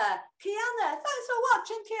 Kiana, Kiana. Thanks for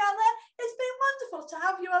watching, Kiana. It's been wonderful to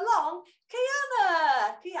have you along.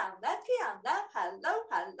 Kiana, Kiana, Kiana, hello,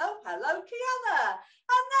 hello, hello, Kiana.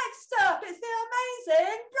 And next up is the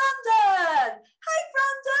amazing Brandon. Hey,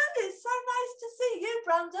 Brandon, it's so nice to see you,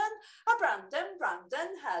 Brandon. Brandon,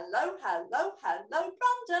 hello, hello, hello,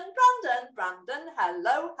 Brandon,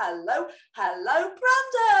 hello, hello, hello,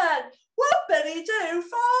 Brandon. Whoopity-doo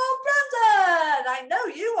for Brandon. I know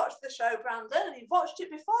you watched the show, Brandon, and you've watched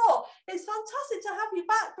it before. It's fantastic to have you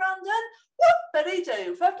back, Brandon.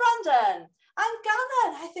 Whoopity-doo for Brandon. And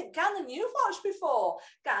Gannon, I think Gannon you've watched before.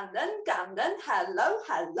 Gannon, hello,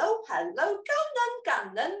 hello, hello,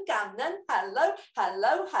 Gannon, hello,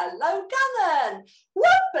 hello, hello, Gannon.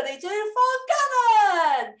 Whoopity-doo for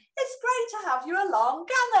Gannon. It's great to have you along,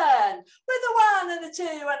 Gannon. With a 1 and a 2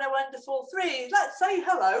 and a wonderful 3, let's say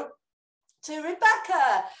hello to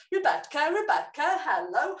Rebecca. Rebecca,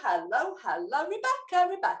 hello, hello, hello, Rebecca,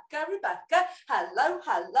 hello,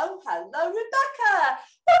 hello, hello, Rebecca.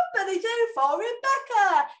 Whoopity-doo for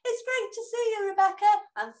Rebecca. It's great to see you, Rebecca,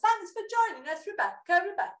 and thanks for joining us, Rebecca.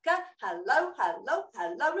 Hello, hello,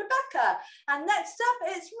 hello, Rebecca. And next up,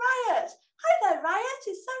 it's Riot. Hi there, Riot.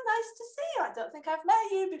 It's so nice to see you. I don't think I've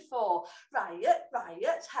met you before. Riot,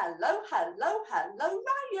 hello, hello, hello,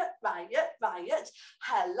 Riot.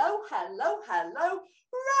 Hello, hello, hello,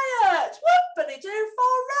 Riot. Whoopity-doo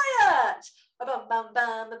for Riot. Bum, bum,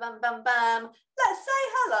 bum, bum, bum, bum. Let's say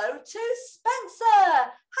hello to Spencer.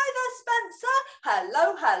 Hi there, Spencer.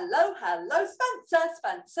 Hello, hello, hello, Spencer,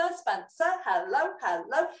 Spencer, Spencer. Hello,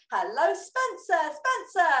 hello, hello, Spencer,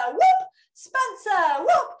 Spencer. Whoop, Spencer,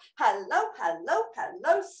 whoop. Hello, hello,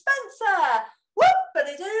 hello, Spencer.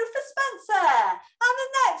 Whoop-a-dee-doo for Spencer. And the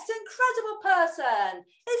next incredible person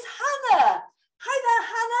is Hannah. Hi there,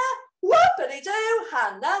 Hannah. Whoop-a-dee-doo,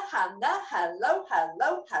 Hannah, Hannah, hello,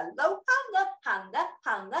 hello, hello, Hannah, Hannah,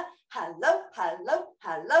 Hannah, hello, hello,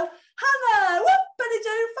 hello, Hannah.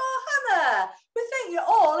 Whoop-a-dee-doo for Hannah. We think you're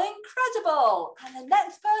all incredible. And the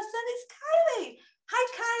next person is Kylie. Hi,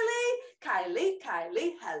 Kylie. Kylie,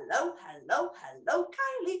 Kylie, hello, hello, hello,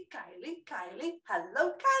 Kylie, Kylie, Kylie,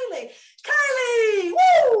 hello, Kylie. Kylie,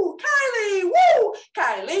 woo, Kylie, woo,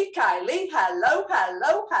 Kylie, Kylie, hello,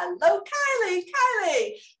 hello, hello, Kylie,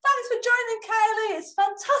 Kylie. Thanks for joining, Kylie. It's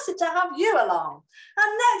fantastic to have you along.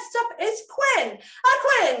 And next up is Quinn.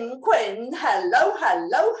 Quinn, Quinn, hello,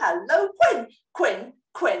 hello, hello, Quinn, Quinn,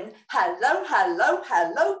 Quinn, hello, hello,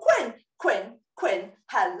 hello, Quinn, Quinn, Quinn,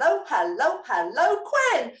 hello, hello, hello,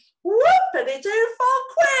 Quinn. Whoopity-doo for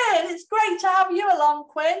Quinn. It's great to have you along,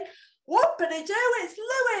 Quinn. Whoopity-doo, it's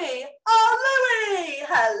Louie. Oh, Louie.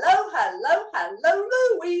 Hello, hello, hello,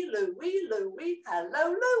 Louie, Louie, Louie. Hello,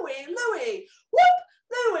 Louie, Louie. Whoop,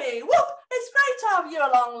 Louie, whoop. It's great to have you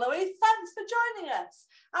along, Louie. Thanks for joining us.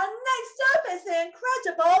 And next up is the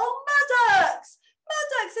incredible Maddox.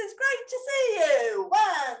 Maddox, it's great to see you.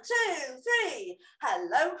 1, 2, 3.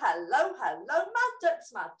 Hello, hello, hello,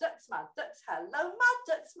 Maddox, Maddox, Maddox. Hello,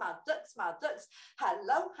 Maddox, Maddox, Maddox.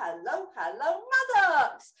 Hello, hello, hello,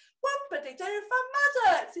 Maddox. Whoopity-doo for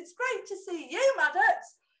Maddox. It's great to see you,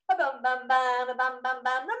 Maddox. Bum, bum, bam, bam, bam,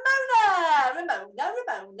 bam. Ramona, Ramona,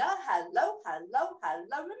 Ramona. Hello, hello,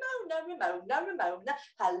 hello, Ramona, Ramona, Ramona.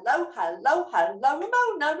 Hello, hello, hello,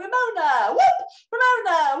 Ramona, Ramona. Whoop,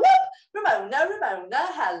 Ramona, whoop. Ramona, Ramona.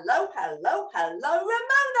 Hello, hello, hello,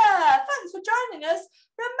 Ramona. Thanks for joining us,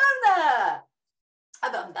 Ramona.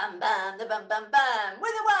 Bum, bam, bam, the bum, bam, bam. With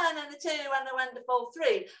a 1 and a 2 and a wonderful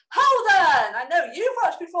 3. Holden, I know you've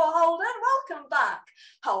watched before, Holden. Welcome back.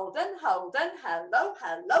 Holden, Holden, hello,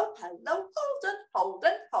 hello, hello, Holden,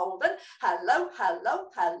 Holden, Holden. Hello, hello,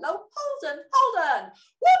 hello, Holden, Holden.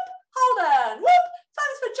 Whoop, Holden, whoop.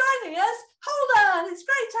 Thanks for joining us, Holden. It's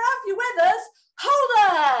great to have you with us.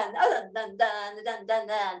 Holden! Oh, dun, dun, dun, dun, dun,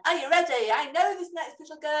 dun. Are you ready? I know this next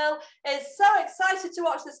little girl is so excited to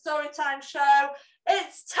watch the Storytime show.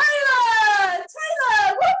 It's Taylor!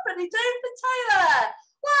 Taylor! Whoopity-doo for Taylor!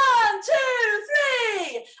 1, 2,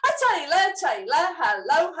 3. Taylor, Taylor,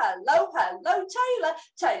 hello, hello, hello, Taylor.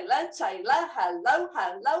 Taylor, Taylor, hello,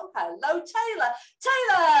 hello, hello, Taylor.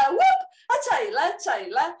 Taylor, whoop! Taylor,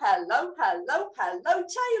 Taylor, hello, hello, hello,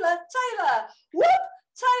 Taylor. Taylor, whoop!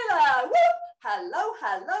 Taylor, whoop! Hello,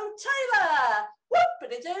 hello, Taylor.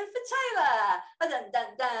 Whoopity-doo for Taylor. Dun,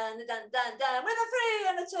 dun, dun, dun, dun, dun. With a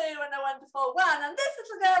 3 and a 2 and a wonderful 1. And this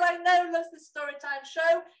little girl I know loves the Storytime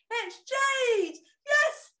show. It's Jade.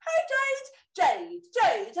 Yes, hi Jade. Jade,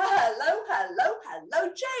 Jade. Hello, hello,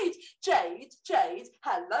 hello, Jade. Jade, Jade.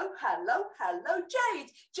 Hello, hello, hello,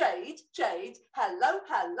 Jade. Jade, Jade. Hello,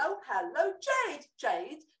 hello, hello, Jade.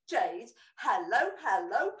 Jade, Jade. Hello,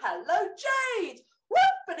 hello, hello, Jade.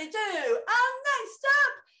 Whoopity-doo. And next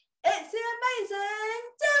up, it's the amazing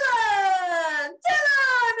Dylan.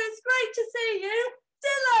 Dylan, it's great to see you.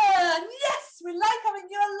 Dylan, yes, we like having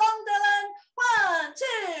you along, Dylan. 1,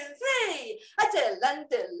 2, 3. Dylan,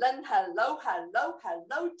 Dylan, hello, hello,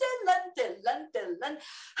 hello, Dylan, Dylan, Dylan.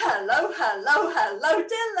 Hello, hello, hello,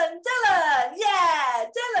 Dylan, Dylan. Yeah,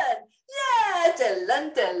 Dylan. Yeah, Dylan,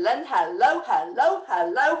 Dylan, hello, hello,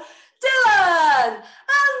 hello, Dylan.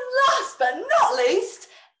 And last but not least,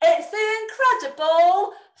 it's the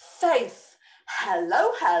incredible Faith.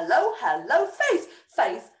 Hello, hello, hello, Faith.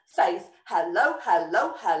 Faith, Faith. Hello,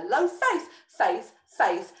 hello, hello, Faith. Faith,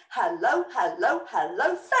 Faith. Hello, hello,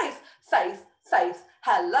 hello, Faith. Faith, Faith.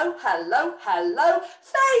 Hello, hello, hello,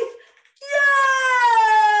 Faith.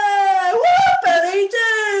 Yeah!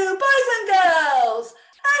 Whoopity-doo, boys and girls.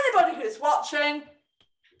 Anybody who's watching,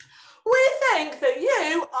 we think that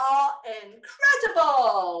you are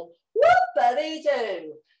incredible.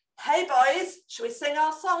 Whoopity-doo. Hey boys, should we sing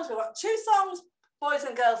our songs? We've got 2 songs, boys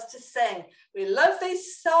and girls, to sing. We love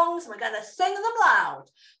these songs and we're going to sing them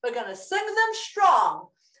loud. We're going to sing them strong.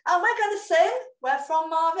 And we're going to sing, where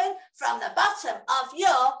from, Marvin? From the bottom of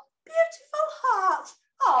your beautiful heart.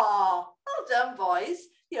 Oh, well done, boys.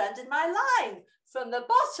 You ended my line. From the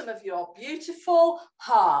bottom of your beautiful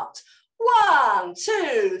heart. 1,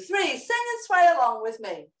 2, 3. Sing and sway along with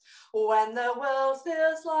me. When the world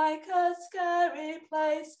feels like a scary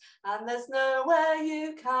place and there's nowhere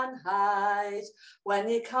you can hide, when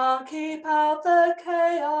you can't keep out the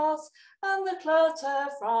chaos and the clutter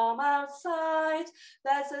from outside,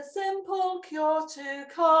 there's a simple cure to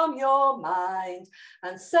calm your mind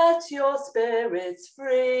and set your spirits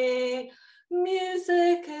free.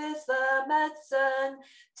 Music is the medicine.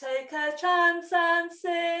 Take a chance and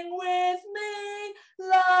sing with me.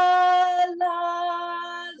 La,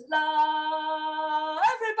 la, la.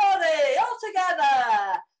 Everybody, all together,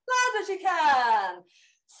 loud as you can.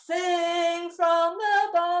 Sing from the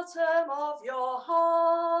bottom of your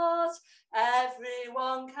heart.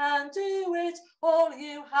 Everyone can do it. All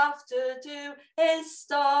you have to do is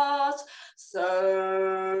start.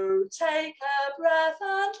 So take a breath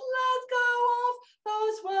and let go of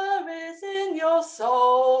those worries in your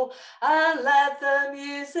soul, and let the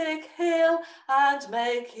music heal and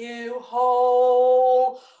make you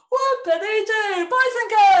whole. Whoopity-doo, boys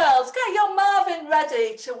and girls, get your Marvin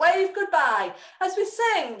ready to wave goodbye as we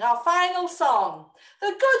sing our final song,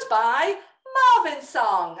 the Goodbye Marvin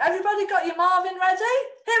song. Everybody got your Marvin ready?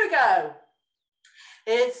 Here we go.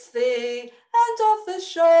 It's the end of the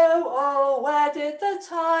show, oh, where did the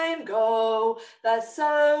time go? There's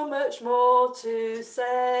so much more to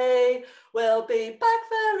say. We'll be back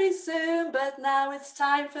very soon, but now it's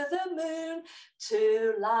time for the moon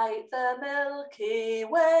to light the Milky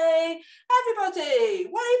Way. Everybody,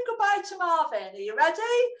 wave goodbye to Marvin. Are you ready?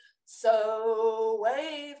 So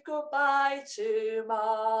wave goodbye to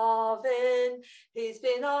Marvin. He's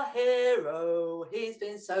been our hero. He's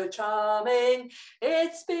been so charming.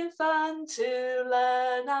 It's been fun to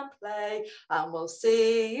learn and play. And we'll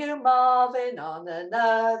see you, Marvin, on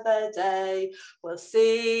another day. We'll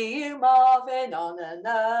see you, Marvin, on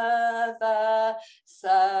another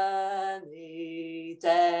sunny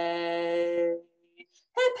day.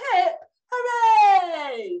 Hip, hip,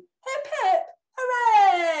 hooray! Hip, hip,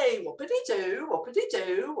 hooray! Whoopity-doo,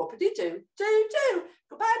 whoopity-doo, whoopity-doo, doo-doo.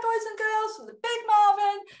 Goodbye, boys and girls, from the big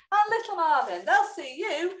Marvin and little Marvin. They'll see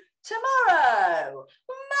you tomorrow.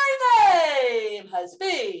 My name has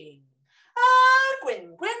been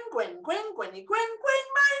Gwyn, Gwyn, Gwyn, Gwyn, Gwynny, Gwyn, Gwyn.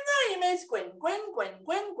 My name is Gwyn, Gwyn, Gwyn,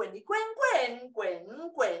 Gwyn, Gwynny, Gwyn, Gwyn, Gwyn,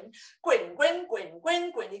 Gwyn, Gwyn, Gwyn, Gwyn,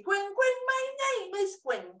 Gwyn, Gwynny, Gwyn, Gwyn. My name is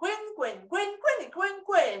Gwyn, Gwyn, Gwyn, Gwyn, Gwynny, Gwyn,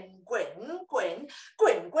 Gwyn, Gwyn, Gwyn, Gwyn,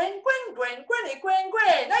 Gwyn, Gwyn, Gwyn, Gwynny, Gwyn,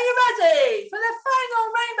 Gwyn. Are you ready for the final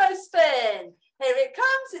rainbow spin? Here it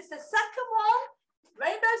comes. It's the second one.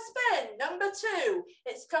 Rainbow spin number 2.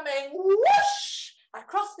 It's coming whoosh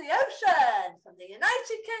across the ocean from the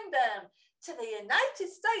United Kingdom to the United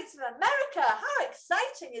States of America. How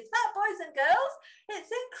exciting is that, boys and girls? It's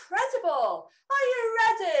incredible. Are you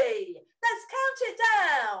ready? Let's count it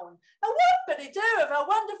down. A whoopity-doo of a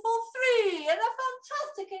wonderful 3 and a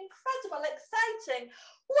fantastic, incredible, exciting,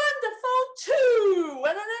 wonderful 2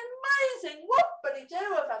 and an amazing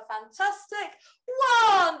whoopity-doo of a fantastic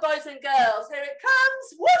 1, boys and girls. Here it comes.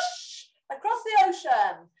 Whoosh across the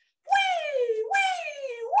ocean. Whee,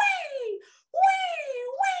 whee, whee, whee,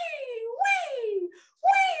 whee, whee,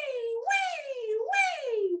 whee, whee, whee,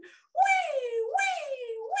 whee, whee,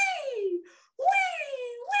 whee, whee,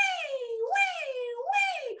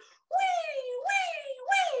 whee, whee, whee,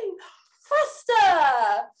 whee.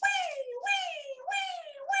 Faster. Whee, whee, whee,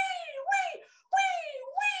 whee, whee, whee,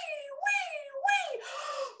 whee, whee, whee,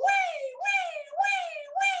 whee, whee, whee,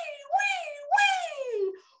 whee, whee,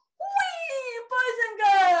 whee. Boys and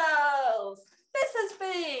girls, this has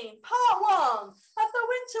been part 1 of the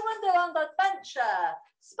Winter Wonderland Adventure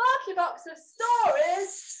Sparky Box of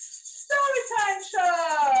Stories Storytime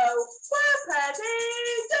Show.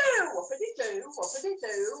 Whoopity-doo, whoopity-doo,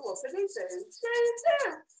 whoopity-doo, whoopity-doo,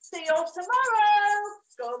 doo-doo. See you all tomorrow.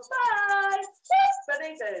 Goodbye.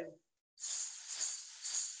 Whoopity-doo.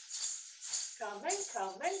 Coming,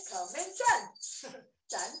 coming, coming, Jen.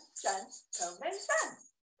 Jen, Jen, coming, Jen.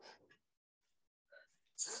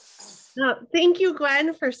 Thank you,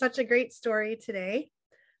 Gwen, for such a great story today.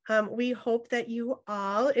 We hope that you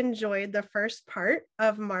all enjoyed the first part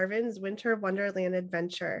of Marvin's Winter Wonderland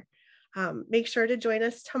adventure. Make sure to join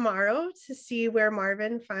us tomorrow to see where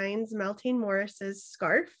Marvin finds Melting Morris's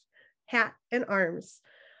scarf, hat, and arms.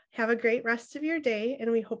 Have a great rest of your day,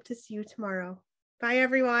 and we hope to see you tomorrow. Bye,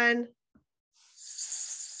 everyone.